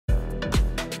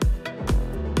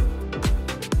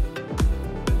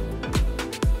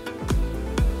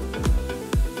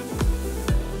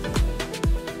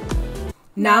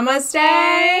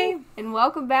Namaste! And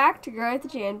welcome back to Grow with the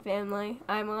J.A.N family.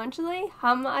 I'm Anjali.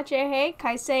 Hum ache hai,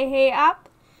 kaise hai up?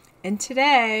 And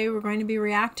today we're going to be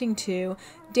reacting to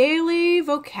Daily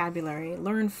Vocabulary.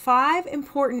 Learn 5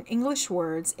 important English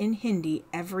words in Hindi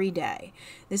every day.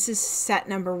 This is set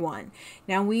number 1.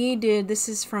 Now this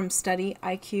is from Study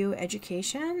IQ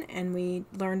Education, and we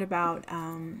learned about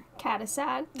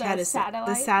Catasat,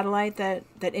 the satellite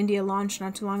that India launched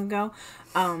not too long ago.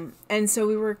 And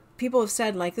so people have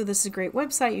said, like, oh, this is a great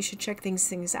website, you should check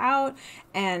things out.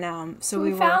 And so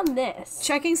we found this.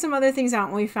 Checking some other things out,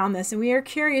 and we found this. And we are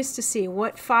curious to see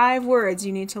what 5 words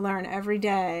you need to learn every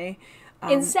day.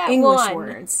 In set English 1.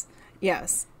 words.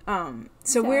 Yes.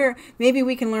 So maybe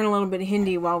we can learn a little bit of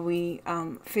Hindi while we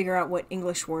figure out what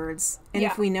English words, and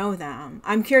if we know them.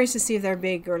 I'm curious to see if they're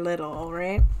big or little,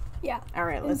 right? Yeah. All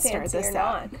right, let's start this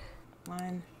out.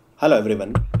 1. Hello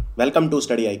everyone, welcome to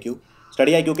study IQ.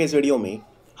 Study IQ के इस video में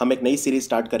हम एक नई series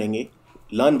start करेंगे,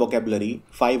 learn vocabulary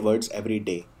 5 words every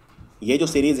day. ये जो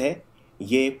series है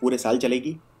ये पूरे साल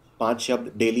चलेगी। 5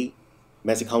 शब्द डेली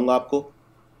मैं सिखाऊंगा आपको,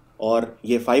 और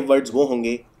ये 5 वर्ड्स वो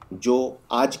होंगे जो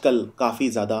आजकल काफ़ी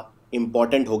ज़्यादा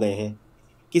इम्पॉर्टेंट हो गए हैं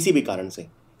किसी भी कारण से।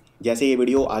 जैसे ये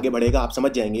वीडियो आगे बढ़ेगा आप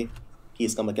समझ जाएंगे कि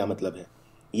इसका क्या मतलब है।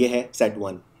 ये है सेट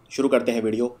 1। शुरू करते हैं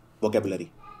वीडियो वोकेबुलरी।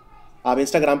 आप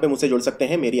इंस्टाग्राम पे मुझसे जुड़ सकते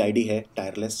हैं, मेरी आईडी है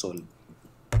टायरलेस सोल।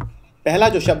 पहला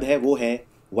जो शब्द है वो है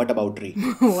what about tree.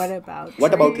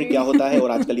 What about tree क्या होता है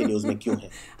और आजकल ये न्यूज़ में क्यों है?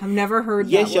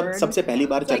 ये शब्द सबसे पहली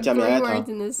बार चर्चा में आया था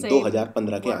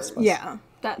 2015 के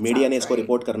आसपास। मीडिया ने इसको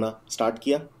रिपोर्ट करना स्टार्ट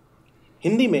किया।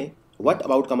 हिंदी में व्हाट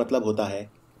अबाउट का मतलब होता है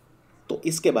तो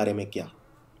इसके बारे में क्या।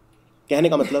 कहने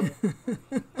का मतलब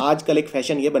आजकल एक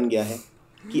फैशन ये बन गया है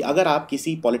कि अगर आप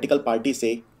किसी पॉलिटिकल पार्टी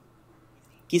से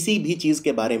किसी भी चीज़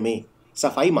के बारे में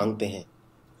सफाई मांगते हैं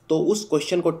तो उस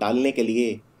क्वेश्चन को टालने के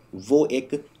लिए वो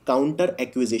एक काउंटर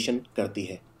एक्विजिशन करती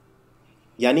है,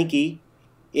 यानी कि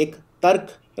एक तर्क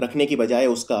रखने की बजाय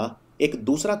उसका एक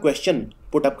दूसरा क्वेश्चन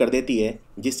पुट अप कर देती है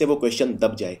जिससे वो क्वेश्चन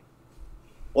दब जाए।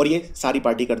 और ये सारी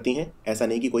पार्टी करती हैं, ऐसा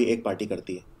नहीं कि कोई एक पार्टी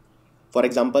करती है। फॉर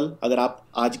एग्ज़ाम्पल, अगर आप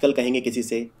आजकल कहेंगे किसी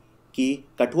से कि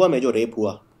कठुआ में जो रेप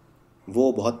हुआ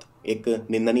वो बहुत एक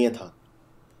निंदनीय था,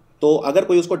 तो अगर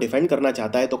कोई उसको डिफेंड करना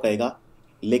चाहता है तो कहेगा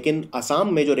लेकिन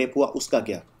असम में जो रेप हुआ उसका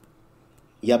क्या,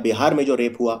 या बिहार में जो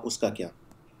रेप हुआ उसका क्या।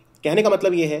 कहने का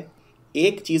मतलब ये है,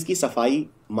 एक चीज़ की सफाई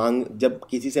जब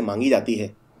किसी से मांगी जाती है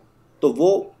तो वो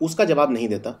उसका जवाब नहीं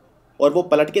देता और वो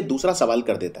पलट के दूसरा सवाल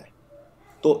कर देता है।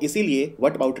 तो इसीलिए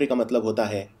व्हाट अबाउट ट्री का मतलब होता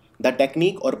है द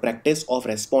टेक्निक और practice of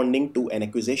responding to N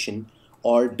acquisition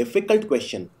और difficult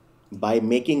question by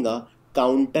making a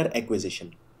counter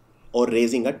acquisition और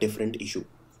रेजिंग अ डिफरेंट इशू।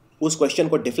 उस क्वेश्चन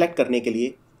को डिफ्लेक्ट करने के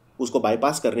लिए, उसको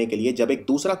बाईपास करने के लिए जब एक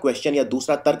दूसरा क्वेश्चन या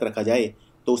दूसरा तर्क रखा जाए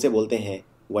तो उसे बोलते हैं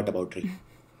व्हाट अबाउट ट्री।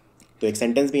 तो एक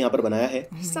सेंटेंस भी यहाँ पर बनाया है,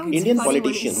 Indian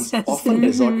politicians often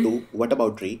resort to what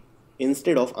about tree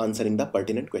instead of answering the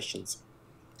pertinent questions.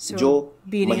 जो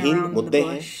महीन मुद्दे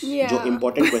हैं, जो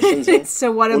इम्पोर्टेंट क्वेश्चंस हैं,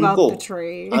 उनको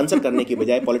आंसर करने की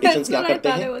बजाय पॉलिटिशियंस क्या करते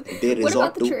हैं, दे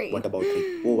resort to what about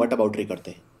tree. वो व्हाट अबाउट ट्री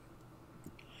करते हैं।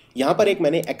 यहाँ पर एक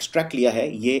मैंने एक्सट्रैक्ट लिया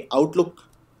है, ये आउटलुक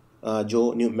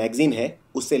जो न्यू मैगजीन है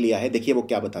उससे लिया है। देखिए वो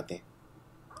क्या बताते हैं।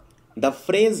 The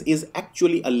phrase is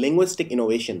actually a linguistic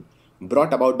innovation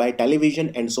brought about by television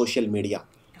and social media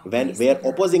where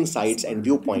opposing sides and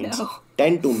viewpoints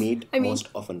tend to meet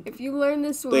most often.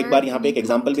 तो एक बार यहाँ पे एक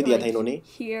एग्जाम्पल भी दिया था इन्होंने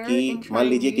कि मान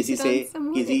लीजिए किसी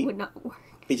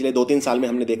पिछले 2-3 साल में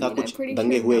हमने देखा कुछ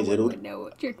दंगे हुए जरूर,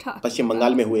 पश्चिम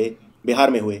बंगाल में हुए,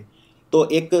 बिहार में हुए। तो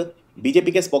एक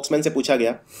बीजेपी के स्पोक्समैन से पूछा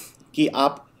गया कि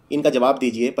आप इनका जवाब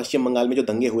दीजिए, पश्चिम बंगाल में जो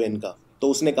दंगे हुए इनका। तो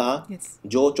उसने कहा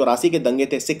जो 84 के दंगे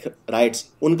थे सिख राइट्स,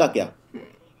 उनका क्या।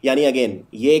 यानी अगेन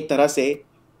ये एक तरह से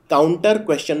काउंटर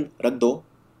क्वेश्चन रख दो।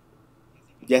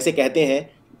 जैसे कहते हैं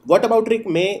व्हाट अबाउट ट्री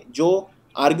में जो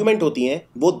आर्गुमेंट होती हैं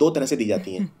वो 2 तरह से दी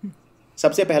जाती हैं।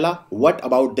 सबसे पहला व्हाट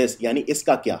अबाउट दिस, यानी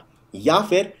इसका क्या, या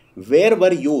फिर वेयर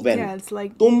वर यू व्हेन,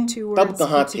 तुम तब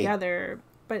कहाँ थे।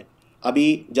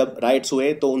 अभी जब राइट्स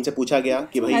हुए तो उनसे पूछा गया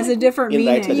कि भाई इन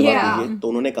राइट्स का जवाब दीजिए, तो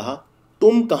उन्होंने कहा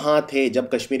तुम कहाँ थे जब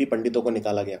कश्मीरी पंडितों को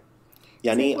निकाला गया।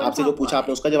 यानी आपसे जो पूछा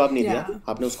आपने उसका जवाब नहीं दिया,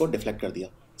 आपने उसको डिफ्लेक्ट कर दिया।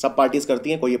 सब पार्टीज करती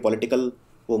हैं, कोई ये पॉलिटिकल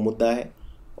वो मुद्दा है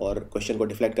और क्वेश्चन को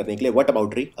डिफ्लेक्ट करने के लिए व्हाट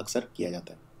अबाउट ट्री अक्सर किया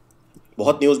जाता है।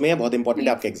 बहुत न्यूज़ में है, बहुत इंपॉर्टेंट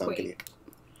है आपके एग्जाम के लिए।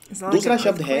 दूसरा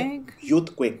शब्द है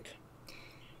यूथ क्वेक।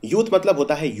 यूथ मतलब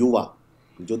होता है युवा,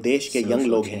 जो देश के यंग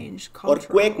लोग हैं, और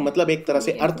क्वेक मतलब एक तरह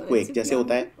से अर्थ क्वेक, जैसे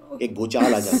होता है एक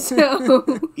भूचाल आ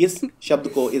जाना। इस शब्द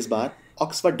को इस बार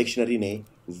ऑक्सफोर्ड डिक्शनरी ने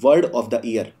वर्ड ऑफ द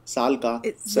ईयर, साल का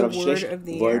सर्वश्रेष्ठ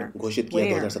वर्ड घोषित किया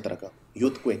 2017 का,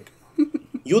 यूथ क्वेक।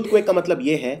 यूथ क्वेक का मतलब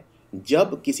ये है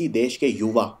जब किसी देश के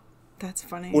युवा That's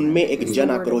funny. उनमें एक It's the जन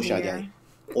word of आक्रोश the आ year. जाए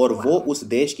और वो उस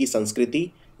देश की संस्कृति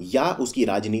या उसकी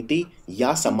राजनीति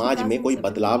या समाज में कोई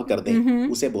बदलाव कर दे,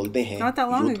 उसे बोलते हैं Not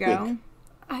that long यूथक्वेक। ago.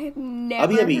 I have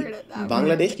अभी never अभी heard of that.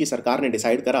 बांग्लादेश की सरकार ने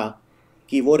डिसाइड करा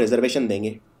कि वो रिजर्वेशन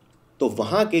देंगे, तो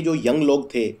वहां के जो यंग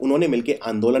लोग थे उन्होंने मिलकर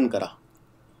आंदोलन करा।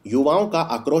 युवाओं का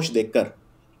आक्रोश देखकर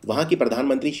वहां की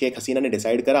प्रधानमंत्री शेख हसीना ने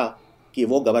डिसाइड करा कि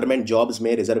वो गवर्नमेंट जॉब्स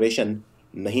में रिजर्वेशन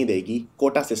नहीं देगी,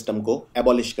 कोटा सिस्टम को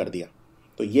एबॉलिश कर दिया।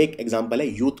 तो ये एक एग्जांपल है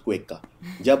यूथ क्वेक का।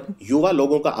 जब युवा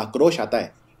लोगों का आक्रोश आता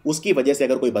है, उसकी वजह से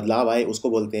अगर कोई बदलाव आए, उसको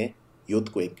बोलते हैं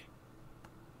यूथ क्वेक।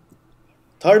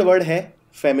 थर्ड वर्ड है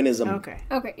फेमिनिज्म। Okay.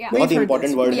 Okay, yeah. बहुत ही We've heard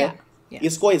important this. Word है। Yeah.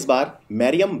 इसको इस बार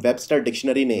मैरियम वेबस्टर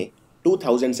डिक्शनरी ने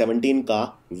 2017 का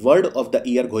वर्ड ऑफ द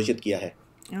ईयर घोषित किया है।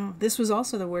 Oh, this was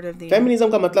also the word of the year. Feminism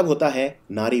का मतलब होता है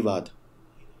नारीवाद,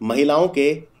 महिलाओं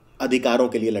के अधिकारों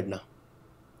के लिए लड़ना।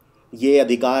 ये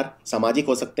अधिकार सामाजिक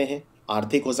हो सकते हैं,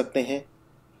 आर्थिक हो सकते हैं,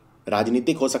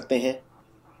 राजनीतिक हो सकते हैं।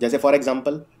 जैसे फॉर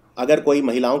एग्जांपल, अगर कोई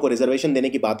महिलाओं को रिजर्वेशन देने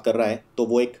की बात कर रहा है तो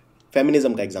वो एक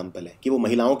फेमिनिज्म का एग्जांपल है कि वो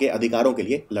महिलाओं के अधिकारों के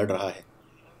लिए लड़ रहा है।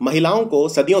 महिलाओं को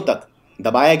सदियों तक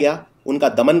दबाया गया, उनका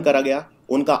दमन करा गया,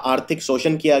 उनका आर्थिक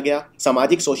शोषण किया गया,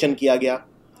 सामाजिक शोषण किया गया,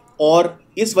 और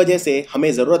इस वजह से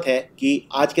हमें ज़रूरत है कि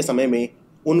आज के समय में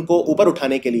उनको ऊपर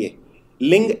उठाने के लिए,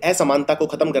 लिंग असमानता को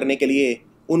ख़त्म करने के लिए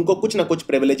उनको कुछ ना कुछ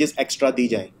प्रिविलेजेस एक्स्ट्रा दी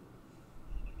जाए।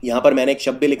 यहाँ पर मैंने एक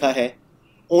शब्द भी लिखा है,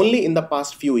 only in the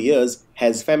past few years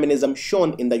has feminism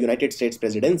shown in the United states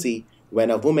presidency when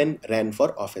a women rain for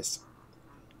office.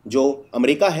 जो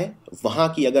अमेरिका है वहाँ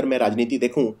की अगर मैं राजनीति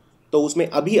देखूँ तो उसमें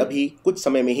अभी अभी कुछ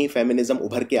समय में ही फेमिनिज्म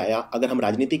उभर के आया, अगर हम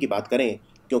राजनीति की बात करें,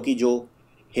 क्योंकि जो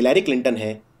हिलैरी क्लिंटन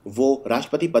है वो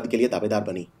राष्ट्रपति पद के लिए दावेदार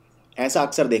बनी। ऐसा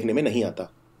अक्सर देखने में नहीं आता,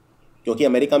 क्योंकि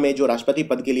अमेरिका में जो राष्ट्रपति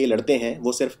पद के लिए लड़ते हैं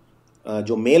वो सिर्फ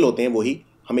जो मेल होते हैं वही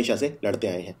हमेशा से लड़ते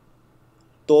आए हैं।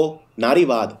 तो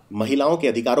नारीवाद, महिलाओं के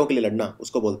अधिकारों के लिए लड़ना,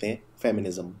 उसको बोलते हैं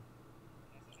फेमिनिज्म।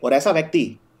 और ऐसा व्यक्ति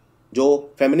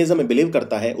जो फेमिनिज्म में बिलीव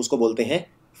करता है उसको बोलते हैं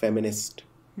फेमिनिस्ट।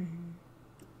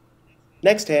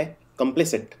 नेक्स्ट है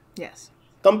कंप्लिसिट। Yes.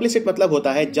 कंप्लिसिट मतलब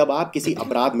होता है जब आप किसी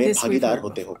अपराध में This we've भागीदार heard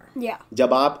होते हो। before. Yeah.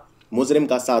 जब आप मुजरिम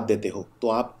का साथ देते हो तो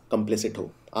आप कंप्लिसिट हो,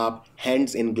 आप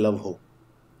हैंड्स इन ग्लव हो।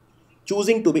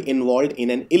 Choosing to be involve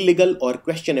in an illegal और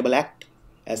questionable act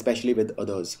especially with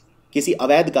others. किसी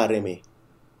अवैध कार्य में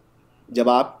जब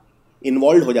आप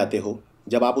इन्वॉल्व हो जाते हो,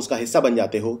 जब आप उसका हिस्सा बन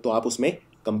जाते हो, तो आप उसमें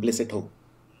कंप्लिसिट हो,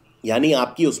 यानी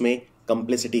आपकी उसमें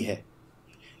कंप्लिसिटी है।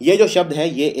 ये जो शब्द है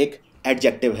ये एक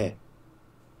एडजेक्टिव है।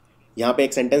 यहाँ पे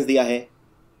एक सेंटेंस दिया है,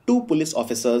 2 police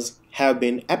officers have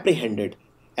been apprehended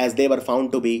as they were found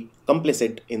to be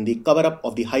complicit in the cover up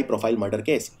of the high profile murder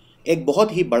case। एक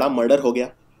बहुत ही बड़ा मर्डर हो गया,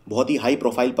 बहुत ही हाई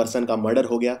प्रोफाइल पर्सन का मर्डर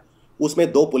हो गया,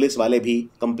 उसमें 2 पुलिस वाले भी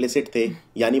कंप्लिसिट थे,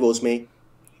 यानी वो उसमें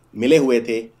मिले हुए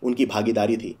थे, उनकी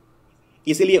भागीदारी थी,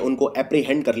 इसीलिए उनको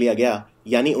एप्रीहेंड कर लिया गया,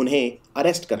 यानी उन्हें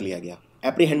अरेस्ट कर लिया गया।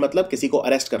 एप्रीहेंड मतलब किसी को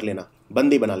अरेस्ट कर लेना,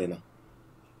 बंदी बना लेना।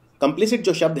 कंप्लिसिट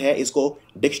जो शब्द है इसको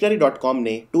dictionary.com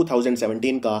ने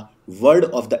 2017 का वर्ड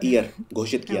ऑफ द ईयर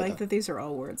घोषित I किया like था। that these are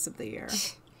all words of the year.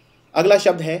 अगला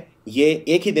शब्द है, ये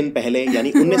एक ही दिन पहले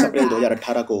यानी 19 अप्रैल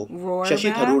 2018 को Roar शशि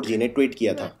back? थरूर जी ने ट्वीट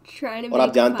किया था। Trying to और आप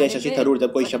make जानते हैं fun of Shashi it, Tharoor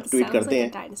जब कोई but शब्द it ट्वीट sounds करते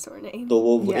like a हैं dinosaur name. तो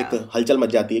वो Yeah. एक हलचल मच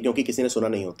जाती है, क्योंकि किसी ने सुना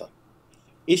नहीं होता।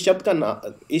 इस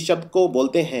शब्द को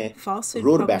बोलते हैं Falsehood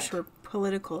roar published back. for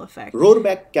political effect. Roar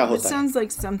back क्या It होता है? sounds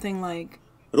like something like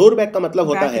roar back का मतलब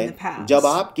होता Back in है the past. जब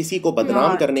आप किसी को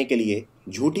बदनाम Not करने के लिए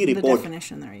झूठी the report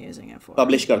definition they're using it for.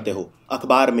 Publish करते हो,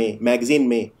 अखबार में, मैगजीन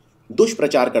में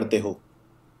दुष्प्रचार करते हो,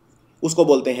 उसको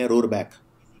बोलते हैं रोर बैक।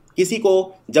 किसी को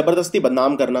जबरदस्ती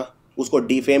बदनाम करना, उसको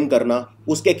डिफेम करना,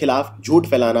 उसके खिलाफ झूठ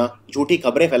फैलाना, झूठी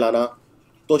खबरें फैलाना।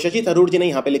 तो शशि थरूर जी ने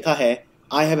यहाँ पे लिखा है,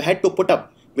 I have had to put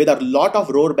up with a lot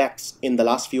of roar backs in the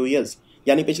last few years,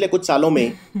 यानी पिछले कुछ सालों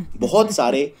में बहुत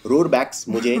सारे रोर बैक्स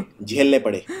मुझे झेलने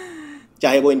पड़े,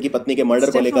 चाहे वो इनकी पत्नी के मर्डर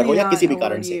It's को लेकर हो या definitely किसी not भी a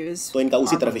कारण word से। used तो इनका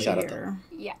उसी तरफ properly इशारा था।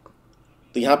 here. Yeah.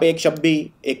 तो यहाँ पे एक शब्द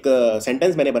भी, एक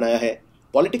सेंटेंस मैंने बनाया है,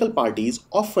 political parties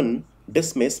often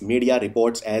dismiss media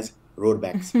reports as roar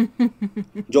backs.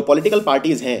 जो पॉलिटिकल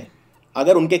पार्टीज हैं,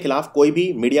 अगर उनके खिलाफ कोई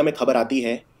भी मीडिया में खबर आती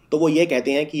है तो वो ये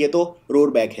कहते हैं कि ये तो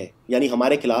रोर बैक है, यानी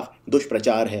हमारे खिलाफ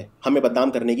दुष्प्रचार है, हमें बदनाम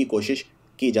करने की कोशिश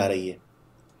की जा रही है।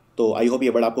 तो आई होप ये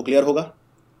वर्ड आपको क्लियर होगा।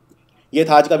 ये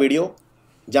था आज का वीडियो।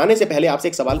 जाने से पहले आपसे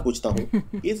एक सवाल पूछता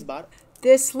हूँ, इस बार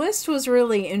This list was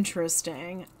really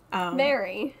interesting.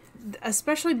 Very.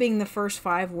 Especially being the first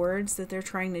 5 words that they're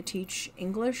trying to teach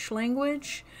English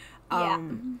language. Yeah.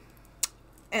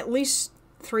 At least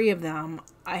 3 of them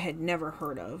I had never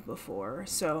heard of before.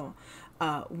 So,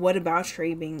 what about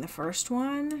tree being the first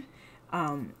one?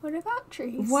 What about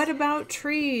trees? What about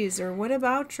trees or what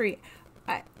about tree?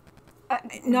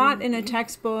 Not in a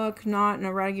textbook, not in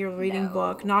a regular reading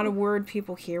book, not a word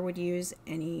people here would use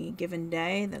any given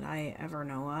day that I ever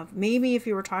know of. Maybe if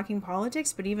you were talking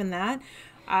politics, but even that,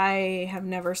 I have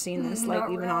never seen this, like,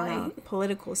 even on a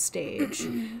political stage.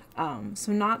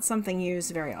 So not something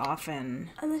used very often.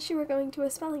 Unless you were going to a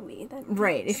spelling bee. Then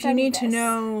right. If you need to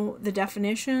know the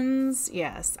definitions,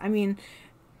 yes. I mean,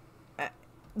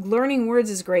 learning words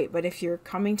is great, but if you're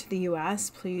coming to the U.S.,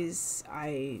 please,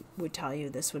 I would tell you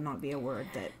this would not be a word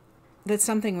that's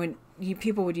something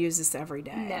people would use this every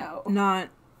day. No. Not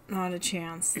a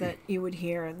chance that you would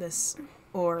hear this.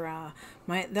 Or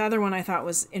the other one I thought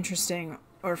was interesting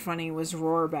or funny was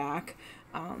roarback.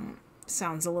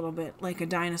 Sounds a little bit like a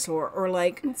dinosaur, or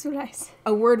like that's what I said.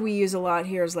 A word we use a lot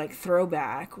here is like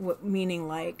throwback, meaning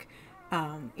like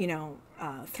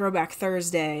Throwback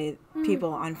Thursday.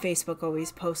 People on Facebook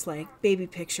always post like baby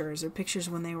pictures or pictures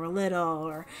when they were little,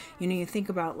 or you think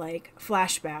about like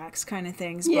flashbacks kind of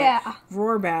things. Yeah. But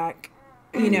roarback,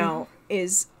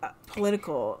 is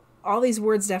political. All these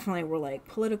words definitely were like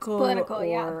political or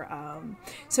yeah.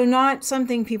 So not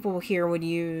something people here would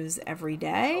use every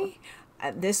day.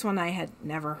 This one I had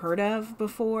never heard of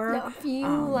before. No,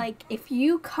 if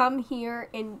you come here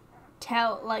and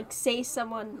say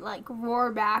someone like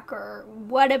roar back or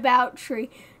what about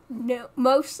tree,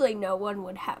 mostly no one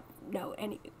would know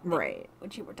anything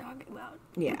what you were talking about.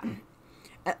 Yeah.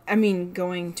 I mean,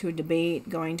 going to a debate,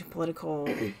 going to political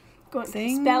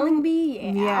thing. Spelling bee,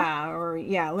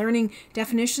 learning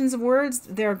definitions of words.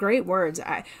 They're great words.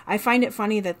 I find it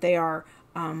funny that they are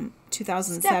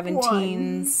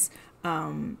 2017's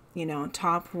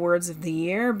top words of the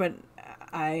year, but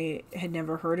I had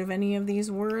never heard of any of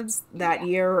these words that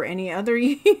year or any other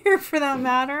year for that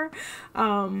matter.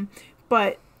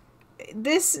 But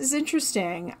this is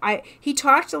interesting. He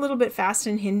talked a little bit fast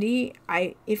in Hindi.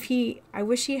 I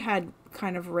wish he had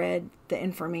kind of read the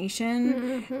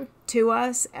information to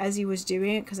us as he was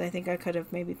doing it, because I think I could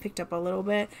have maybe picked up a little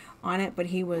bit on it, but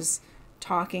he was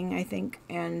talking, I think,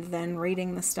 and then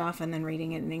reading the stuff and then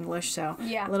reading it in English, so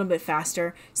a little bit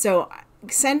faster. So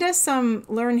send us some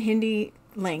Learn Hindi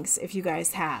links if you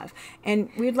guys have, and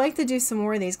we'd like to do some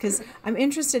more of these because I'm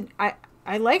interested.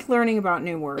 I like learning about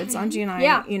new words. Anji and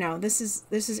I, this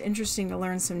is interesting to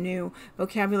learn some new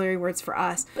vocabulary words for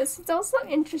us. But it's also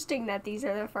interesting that these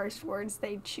are the first words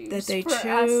they choose us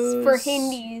for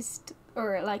Hindis,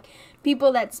 or like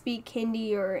people that speak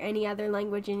Hindi or any other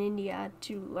language in India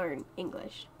to learn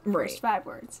English. First 5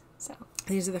 words. So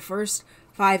these are the first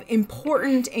 5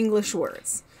 important English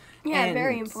words. Yeah, and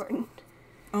very important.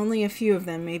 Only a few of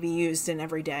them may be used in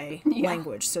everyday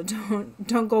language, so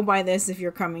don't go by this if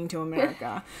you're coming to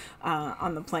America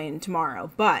on the plane tomorrow.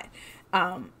 But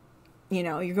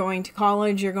you're going to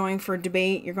college, you're going for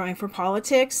debate, you're going for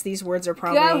politics. These words are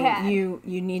probably you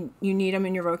need them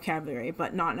in your vocabulary,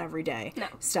 but not in everyday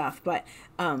stuff. But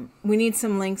we need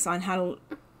some links on how to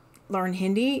learn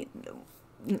Hindi.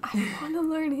 I want to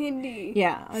learn Hindi.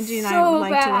 Yeah, Anji and I would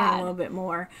like to learn a little bit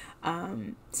more.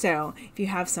 So if you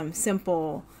have some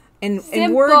simple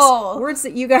words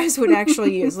that you guys would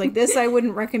actually use, like this, I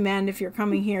wouldn't recommend if you're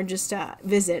coming here just to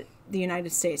visit the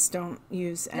United States. Don't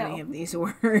use any of these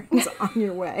words on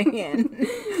your way in.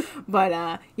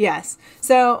 But yes,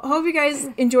 so hope you guys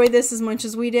enjoyed this as much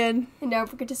as we did. And don't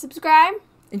forget to subscribe.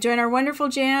 And join our wonderful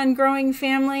J.A.N growing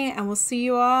family, and we'll see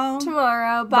you all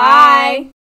tomorrow. Bye.